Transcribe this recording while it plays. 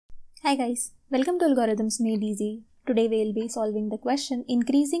Hi guys, welcome to Algorithms Made Easy. Today we will be solving the question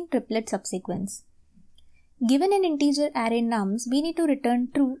increasing triplet subsequence. Given an integer array nums, we need to return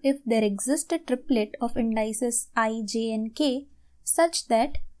true if there exists a triplet of indices I, j and k such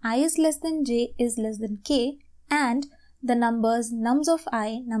that I is less than j is less than k and the numbers nums of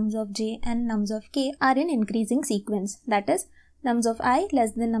I, nums of j and nums of k are in increasing sequence. That is, nums of I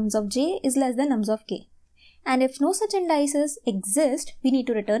less than nums of j is less than nums of k. And if no such indices exist, we need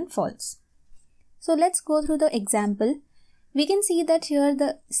to return false. So let's go through the example. We can see that here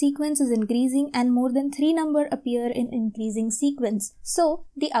the sequence is increasing and more than 3 numbers appear in increasing sequence. So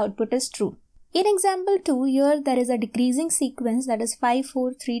the output is true. In example 2, here there is a decreasing sequence, that is 5,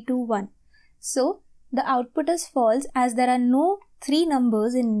 4, 3, 2, 1. So the output is false as there are no 3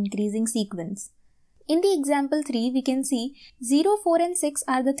 numbers in increasing sequence. In the example 3, we can see 0, 4 and 6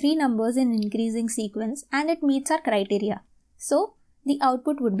 are the 3 numbers in increasing sequence and it meets our criteria. So the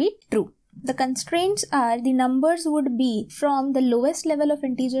output would be true. The constraints are the numbers would be from the lowest level of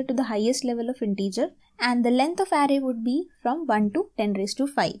integer to the highest level of integer and the length of array would be from 1 to 10 raised to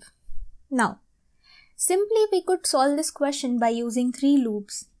 5. Now, simply we could solve this question by using 3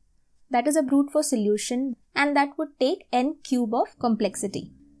 loops. That is a brute force solution and that would take n cube of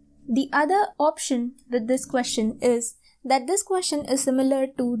complexity. The other option with this question is that this question is similar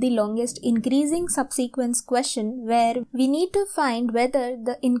to the longest increasing subsequence question where we need to find whether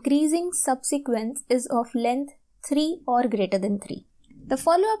the increasing subsequence is of length 3 or greater than 3. The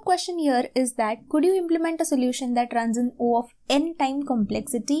follow-up question here is that could you implement a solution that runs in O of n time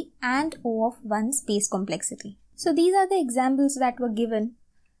complexity and O of 1 space complexity? So these are the examples that were given.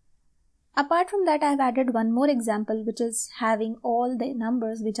 Apart from that, I have added one more example which is having all the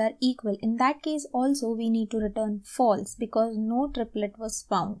numbers which are equal. In that case also we need to return false because no triplet was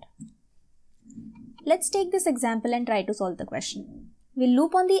found. Let's take this example and try to solve the question. We'll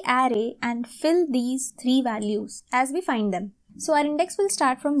loop on the array and fill these 3 values as we find them. So our index will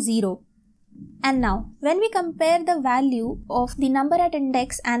start from 0. And now when we compare the value of the number at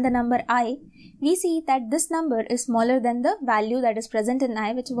index and the number I, we see that this number is smaller than the value that is present in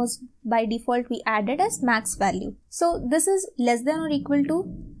I, which was by default we added as max value. So this is less than or equal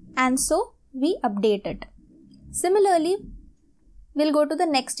to, and so we update it. Similarly, we'll go to the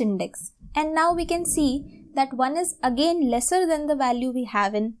next index and now we can see that 1 is again lesser than the value we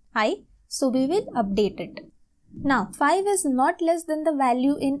have in I, so we will update it. Now 5 is not less than the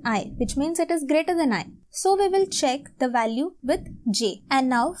value in I, which means it is greater than I. So we will check the value with j, and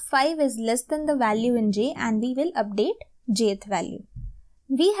now 5 is less than the value in j and we will update jth value.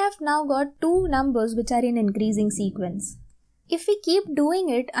 We have now got 2 numbers which are in increasing sequence. If we keep doing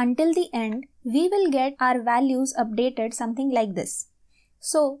it until the end, we will get our values updated something like this.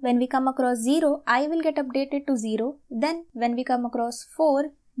 So when we come across 0, I will get updated to 0. Then when we come across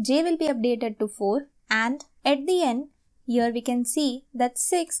 4, j will be updated to 4, and at the end, here we can see that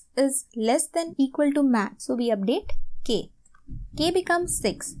 6 is less than equal to max, so we update k. K becomes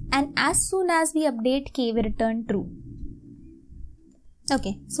 6 and as soon as we update k, we return true.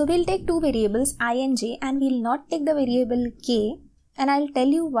 Okay, so we'll take 2 variables I and j and we'll not take the variable k, and I'll tell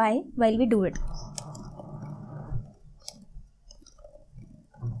you why while we do it.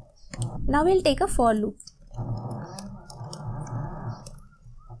 Now we'll take a for loop.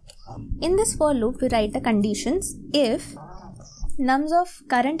 In this for loop, we write the conditions. If nums of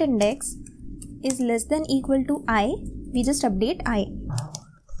current index is less than equal to I, we just update I.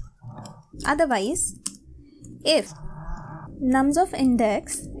 Otherwise, if nums of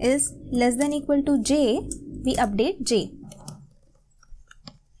index is less than equal to j, we update j.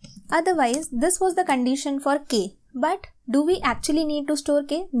 Otherwise, this was the condition for k. But do we actually need to store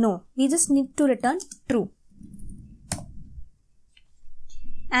k? No, we just need to return true.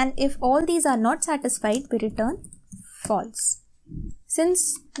 And if all these are not satisfied, we return false.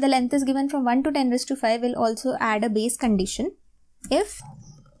 Since the length is given from 1 to 10 raised to 5, we'll also add a base condition. If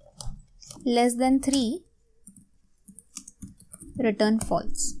less than 3, return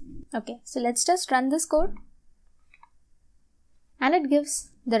false. Okay, so let's just run this code. And it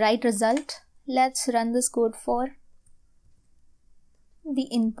gives the right result. Let's run this code for the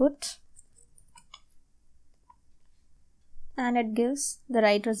input. And it gives the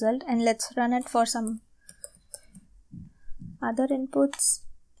right result, and let's run it for some other inputs.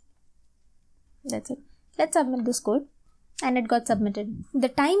 That's it. Let's submit this code, and it got submitted. The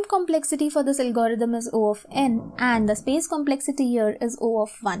time complexity for this algorithm is O of n and the space complexity here is O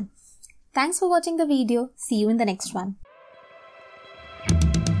of 1. Thanks for watching the video. See you in the next one.